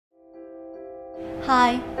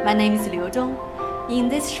Hi, my name is Liu. In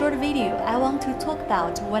this short video, I want to talk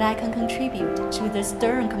about what I can contribute to the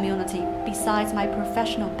Stern community besides my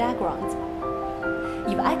professional background.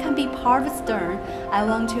 If I can be part of Stern, I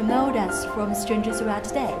want to mold us from strangers we are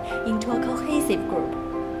today into a cohesive group.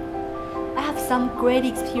 I have some great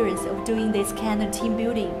experience of doing this kind of team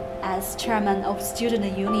building as chairman of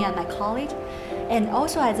student union at my college and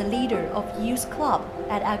also as a leader of youth club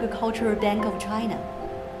at Agricultural Bank of China.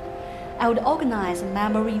 I would organize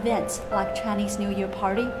member events like Chinese New Year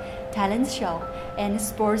party, talent show, and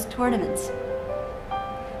sports tournaments.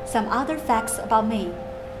 Some other facts about me.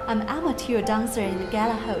 I'm an amateur dancer and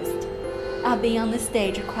gala host. I've been on the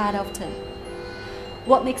stage quite often.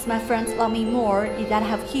 What makes my friends love me more is that I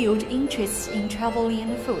have huge interests in traveling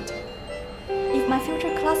and food. If my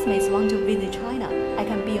future classmates want to visit China, I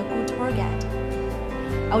can be a good tour guide.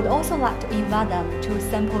 I would also like to invite them to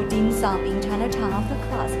sample dim sum in Chinatown after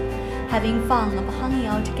class, having fun of hanging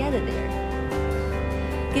out together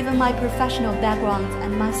there. Given my professional background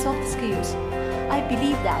and my soft skills, I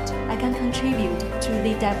believe that I can contribute to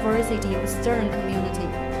the diversity of Stern community.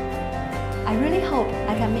 I really hope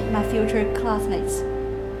I can meet my future classmates.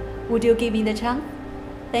 Would you give me the chance?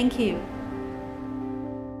 Thank you.